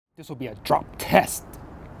This will be a drop test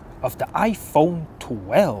of the iPhone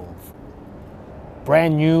 12.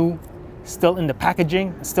 Brand new, still in the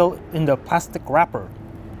packaging, still in the plastic wrapper.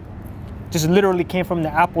 Just literally came from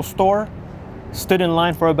the Apple store, stood in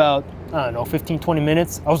line for about, I don't know, 15-20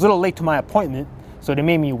 minutes. I was a little late to my appointment, so they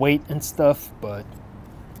made me wait and stuff, but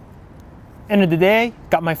end of the day,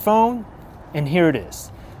 got my phone, and here it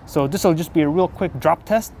is. So this will just be a real quick drop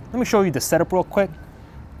test. Let me show you the setup real quick.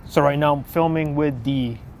 So right now I'm filming with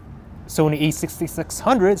the Sony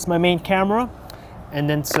a6600, it's my main camera. And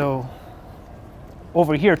then so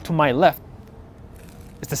over here to my left,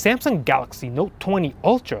 it's the Samsung Galaxy Note 20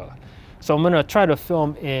 Ultra. So I'm gonna try to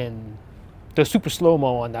film in the super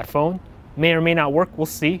slow-mo on that phone. May or may not work, we'll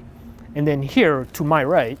see. And then here to my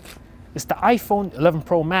right, it's the iPhone 11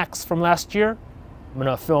 Pro Max from last year. I'm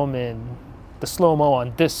gonna film in the slow-mo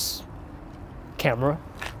on this camera.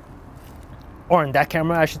 Or in that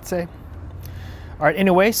camera, I should say. All right,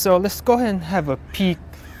 anyway, so let's go ahead and have a peek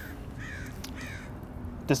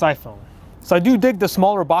this iPhone. So I do dig the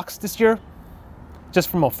smaller box this year, just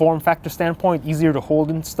from a form factor standpoint, easier to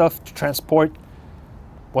hold and stuff, to transport.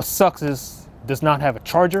 What sucks is it does not have a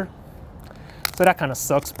charger. So that kind of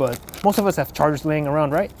sucks, but most of us have chargers laying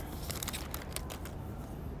around, right?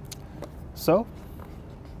 So,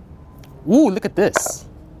 ooh, look at this.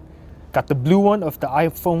 Got the blue one of the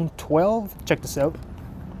iPhone 12. Check this out.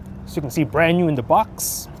 So you can see brand new in the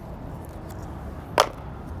box.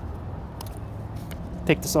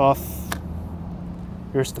 Take this off.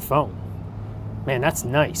 Here's the phone. Man, that's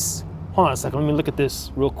nice. Hold on a second, let me look at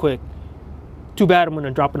this real quick. Too bad I'm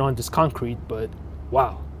gonna drop it on this concrete, but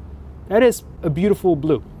wow. That is a beautiful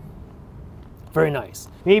blue. Very nice.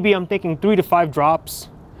 Maybe I'm thinking 3 to 5 drops.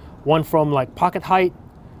 One from like pocket height,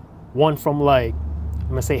 one from like, I'm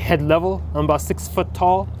gonna say head level. I'm about 6 foot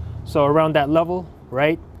tall, so around that level,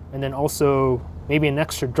 right? And then also maybe an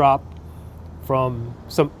extra drop from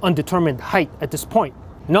some undetermined height at this point.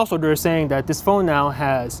 And also they're saying that this phone now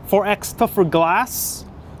has 4x tougher glass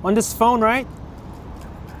on this phone, right?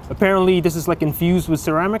 Apparently this is like infused with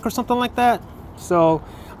ceramic or something like that. So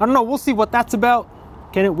I don't know, we'll see what that's about.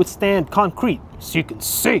 Can it withstand concrete? So you can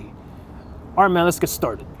see. All right, man, let's get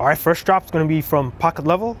started. All right, first drop is gonna be from pocket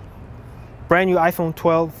level. Brand new iPhone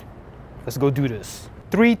 12. Let's go do this.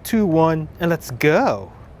 3, 2, 1, and let's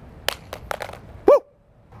go. Woo!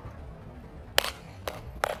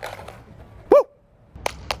 Woo!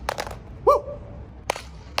 Woo!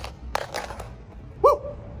 Woo!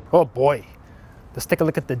 Oh boy. Let's take a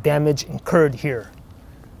look at the damage incurred here.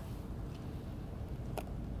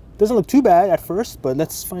 Doesn't look too bad at first, but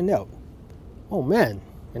let's find out. Oh man,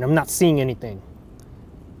 and I'm not seeing anything.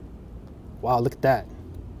 Wow, look at that.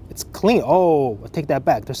 It's clean. Oh, I take that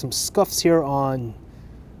back. There's some scuffs here on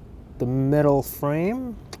the metal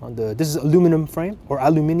frame. This is aluminum frame or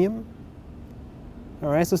aluminium. All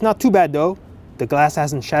right, so it's not too bad though. The glass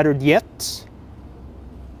hasn't shattered yet.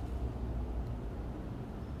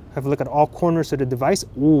 Have a look at all corners of the device.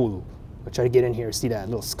 Ooh, I'll try to get in here. See that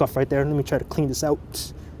little scuff right there? Let me try to clean this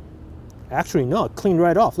out. Actually, no, it cleaned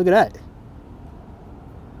right off. Look at that.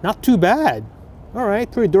 Not too bad. All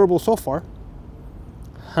right, pretty durable so far.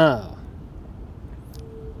 Huh.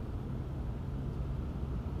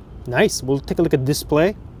 Nice. We'll take a look at the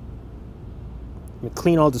display. Let me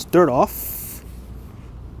clean all this dirt off.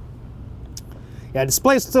 Yeah,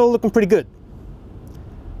 display is still looking pretty good.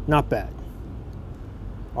 Not bad.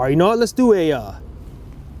 All right, you know what? Let's do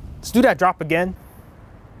that drop again.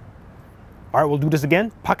 All right, we'll do this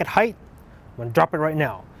again. Pocket height. I'm gonna drop it right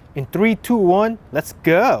now. In 3, 2, 1, let's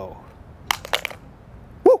go.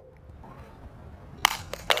 Woo!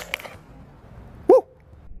 Woo!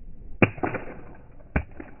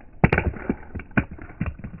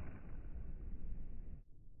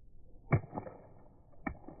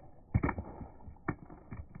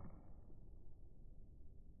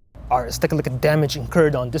 All right, let's take a look at the damage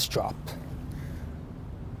incurred on this drop.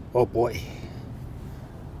 Oh boy.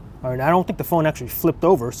 All right, I don't think the phone actually flipped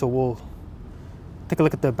over, so we'll take a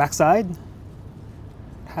look at the backside.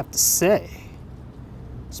 I have to say,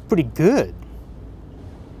 it's pretty good.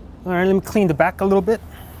 All right, let me clean the back a little bit.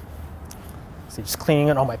 See, just cleaning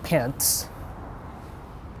it on my pants.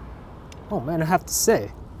 Oh man, I have to say,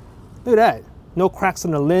 look at that. No cracks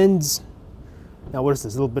in the lens. Now what is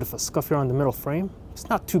this, a little bit of a scuff here on the middle frame? It's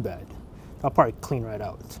not too bad. I'll probably clean right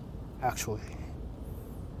out, actually.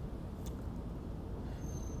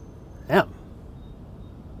 Damn.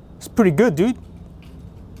 It's pretty good, dude.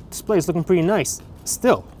 Display is looking pretty nice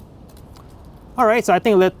still. All right, so I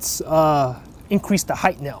think let's increase the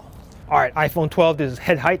height now. All right, iPhone 12 is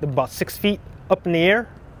head height of about 6 feet up in the air.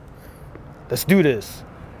 Let's do this.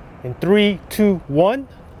 In 3, 2, 1.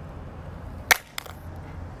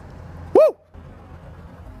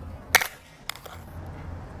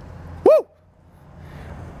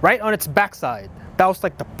 right on its backside. That was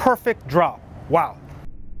like the perfect drop. Wow.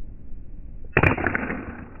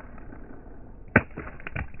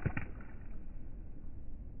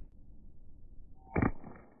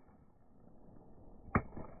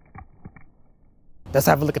 Let's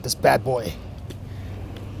have a look at this bad boy.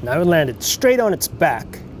 Now it landed straight on its back.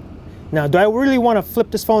 Now, do I really want to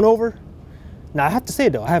flip this phone over? Now, I have to say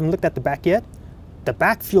though, I haven't looked at the back yet. The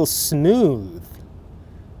back feels smooth.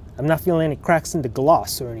 I'm not feeling any cracks in the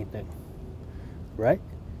gloss or anything, right?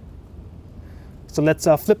 So let's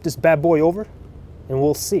flip this bad boy over and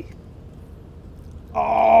we'll see.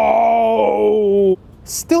 Oh,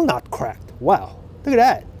 still not cracked. Wow, look at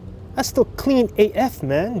that. That's still clean AF,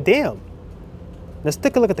 man, damn. Let's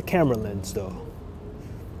take a look at the camera lens though.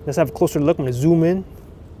 Let's have a closer look. I'm gonna zoom in.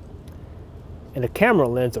 And the camera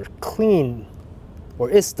lens are clean, or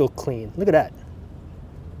is still clean. Look at that.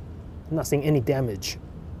 I'm not seeing any damage.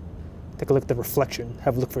 Take a look at the reflection.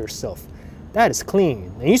 Have a look for yourself. That is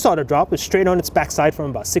clean. And you saw the drop. It's straight on its backside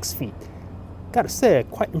from about 6 feet. Gotta say,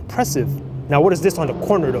 quite impressive. Now what is this on the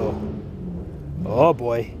corner though? Oh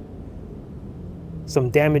boy.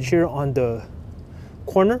 Some damage here on the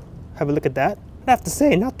corner. Have a look at that. I have to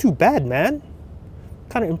say, not too bad, man.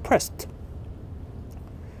 Kind of impressed.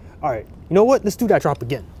 All right, you know what? Let's do that drop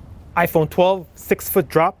again. iPhone 12, 6-foot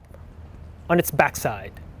drop on its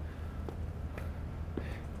backside.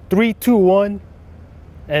 3, 2, 1,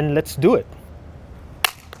 and let's do it.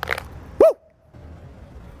 Woo!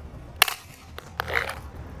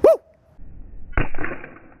 Woo!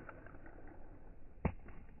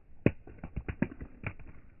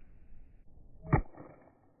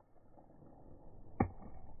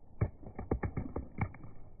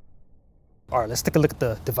 All right, let's take a look at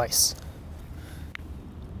the device.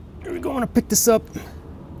 Here we go, I'm gonna pick this up.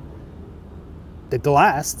 The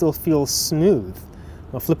glass still feels smooth.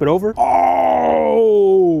 I'm gonna flip it over.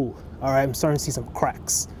 Oh! All right, I'm starting to see some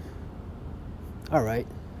cracks. All right.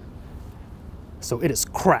 So it is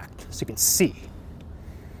cracked, so you can see.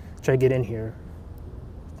 Try to get in here.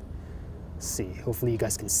 Let's see, hopefully you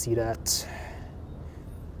guys can see that.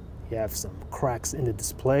 You have some cracks in the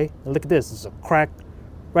display. And look at this, there's a crack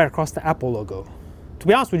right across the Apple logo. To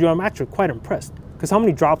be honest with you, I'm actually quite impressed. Because how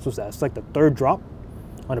many drops was that? It's like the 3rd drop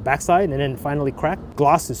on the backside and then finally cracked.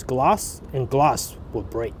 Gloss is gloss and gloss will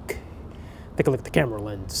break. Take a look at the camera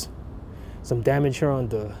lens. Some damage here on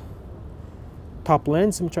the top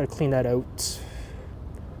lens. Let me try to clean that out.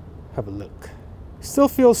 Have a look. Still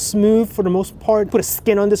feels smooth for the most part. Put a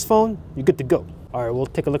skin on this phone, you're good to go. All right, we'll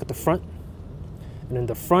take a look at the front. And then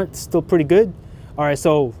the front, still pretty good. All right,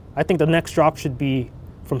 so I think the next drop should be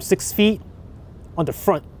from 6 feet on the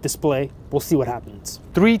front display. We'll see what happens.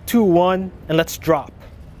 3, 2, 1, and let's drop.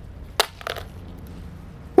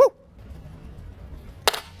 Woo!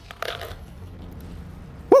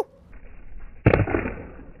 Woo!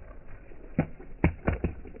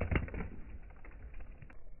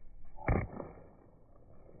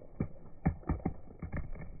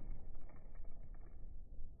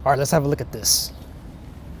 All right, let's have a look at this.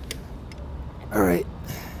 All right.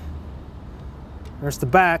 There's the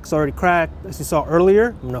back, it's already cracked. As you saw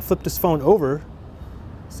earlier, I'm gonna flip this phone over.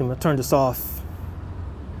 So I'm gonna turn this off.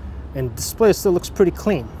 And the display still looks pretty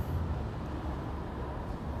clean.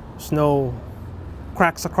 There's no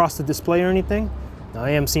cracks across the display or anything. Now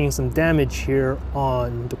I am seeing some damage here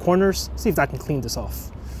on the corners. See if I can clean this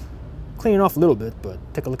off. Clean it off a little bit, but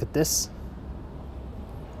take a look at this.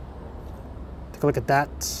 Take a look at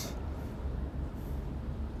that.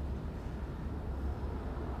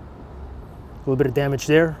 A little bit of damage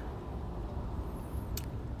there.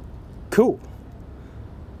 Cool.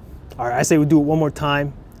 All right, I say we do it one more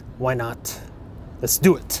time. Why not? Let's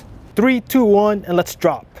do it. 3, 2, 1, and let's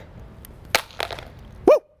drop.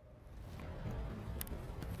 Woo!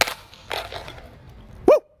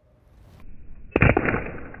 Woo!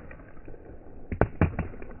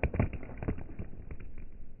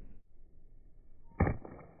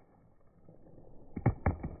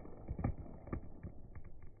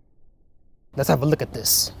 Let's have a look at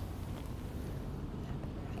this.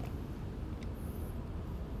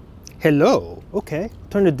 Hello, okay.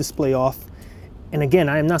 Turn the display off. And again,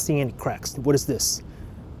 I am not seeing any cracks. What is this?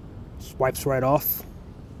 Just wipes right off.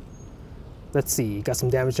 Let's see, got some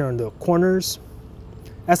damage there on the corners.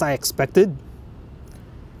 As I expected.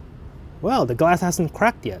 Well, the glass hasn't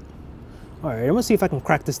cracked yet. All right, I'm gonna see if I can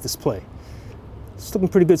crack this display. It's looking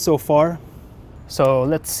pretty good so far. So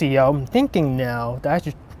let's see, I'm thinking now that I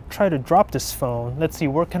should try to drop this phone. Let's see,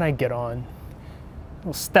 where can I get on?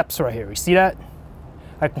 Little steps right here, you see that?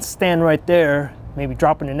 I can stand right there, maybe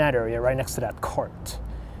drop it in that area right next to that cart.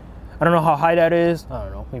 I don't know how high that is. I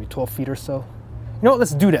don't know, maybe 12 feet or so. You know what,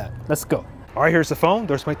 let's do that. Let's go. All right, here's the phone.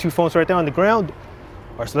 There's my two phones right there on the ground.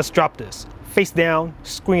 All right, so let's drop this. Face down,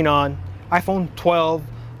 screen on, iPhone 12,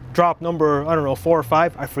 drop number, I don't know, 4 or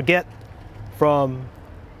 5, I forget. From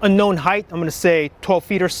unknown height, I'm gonna say 12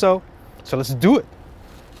 feet or so. So let's do it.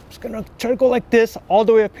 I'm just gonna try to go like this, all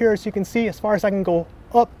the way up here, so you can see as far as I can go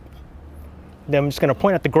up. Then I'm just gonna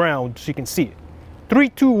point at the ground so you can see it. 3,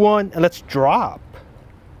 2, 1, and let's drop.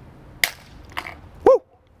 Woo!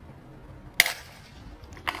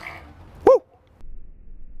 Woo!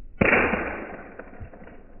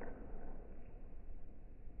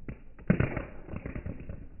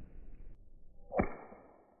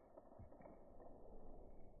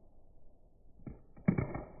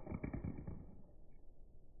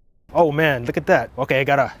 Oh man, look at that. Okay, I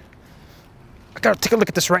gotta take a look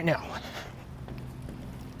at this right now.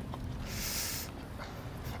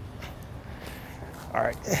 All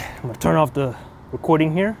right, I'm gonna turn off the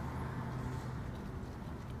recording here.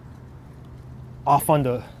 Off on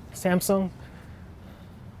the Samsung.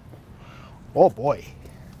 Oh boy.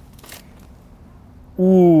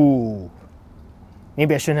 Ooh.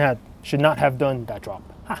 Maybe I should not have done that drop.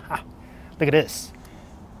 Look at this.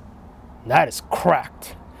 That is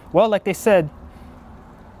cracked. Well, like they said,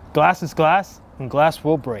 glass is glass and glass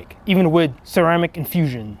will break, even with ceramic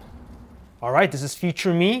infusion. All right, this is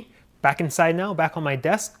future me. Back inside now, back on my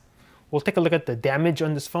desk. We'll take a look at the damage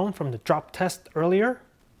on this phone from the drop test earlier.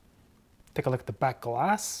 Take a look at the back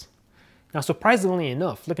glass. Now, surprisingly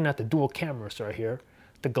enough, looking at the dual cameras right here,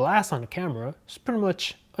 the glass on the camera is pretty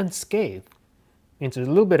much unscathed. Means there's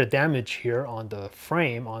a little bit of damage here on the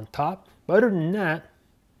frame on top, but other than that,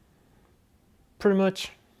 pretty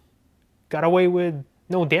much got away with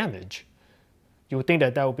no damage. You would think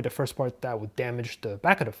that that would be the first part that would damage the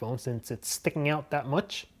back of the phone since it's sticking out that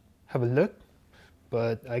much. Have a look,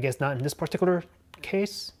 but I guess not in this particular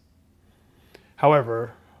case.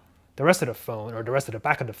 However, the rest of the phone, or the rest of the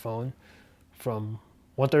back of the phone, from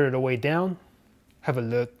 1/3 of the way down, have a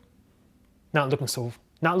look. Not looking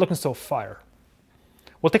so fire.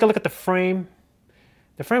 We'll take a look at the frame.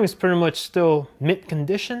 The frame is pretty much still mint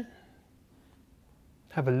condition.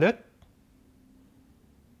 Have a look.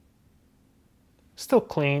 Still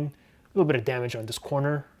clean. A little bit of damage on this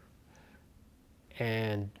corner,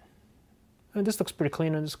 and this looks pretty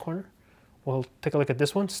clean on this corner. We'll take a look at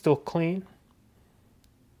this one, still clean.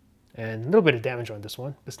 And a little bit of damage on this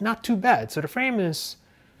one. It's not too bad. So the frame is,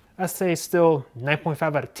 I'd say, still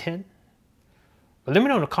 9.5 out of 10. But let me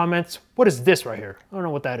know in the comments, what is this right here? I don't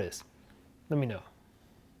know what that is. Let me know.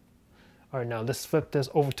 All right, now let's flip this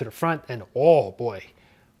over to the front, and oh boy,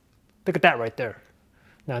 look at that right there.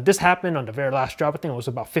 Now this happened on the very last drop. I think it was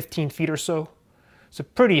about 15 feet or so. It's a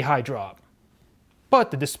pretty high drop.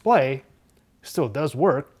 But the display still does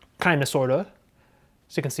work, kind of, sort of.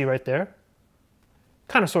 So you can see right there,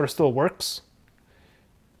 kind of, sort of still works.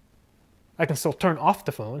 I can still turn off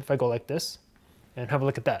the phone if I go like this and have a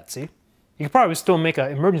look at that, see? You could probably still make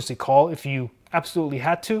an emergency call if you absolutely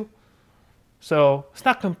had to. So it's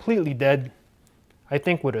not completely dead. I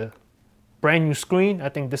think with a brand new screen, I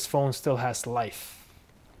think this phone still has life.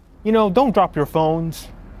 You know, don't drop your phones.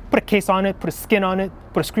 Put a case on it, put a skin on it,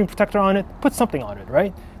 put a screen protector on it, put something on it,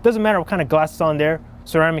 right? Doesn't matter what kind of glass is on there,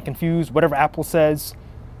 ceramic infused, whatever Apple says.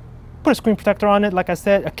 Put a screen protector on it, like I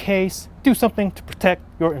said, a case. Do something to protect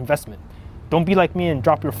your investment. Don't be like me and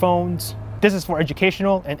drop your phones. This is for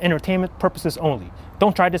educational and entertainment purposes only.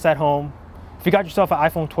 Don't try this at home. If you got yourself an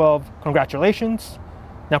iPhone 12, congratulations.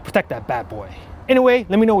 Now protect that bad boy. Anyway,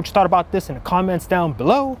 let me know what you thought about this in the comments down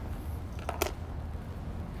below.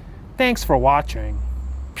 Thanks for watching.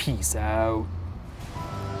 Peace out.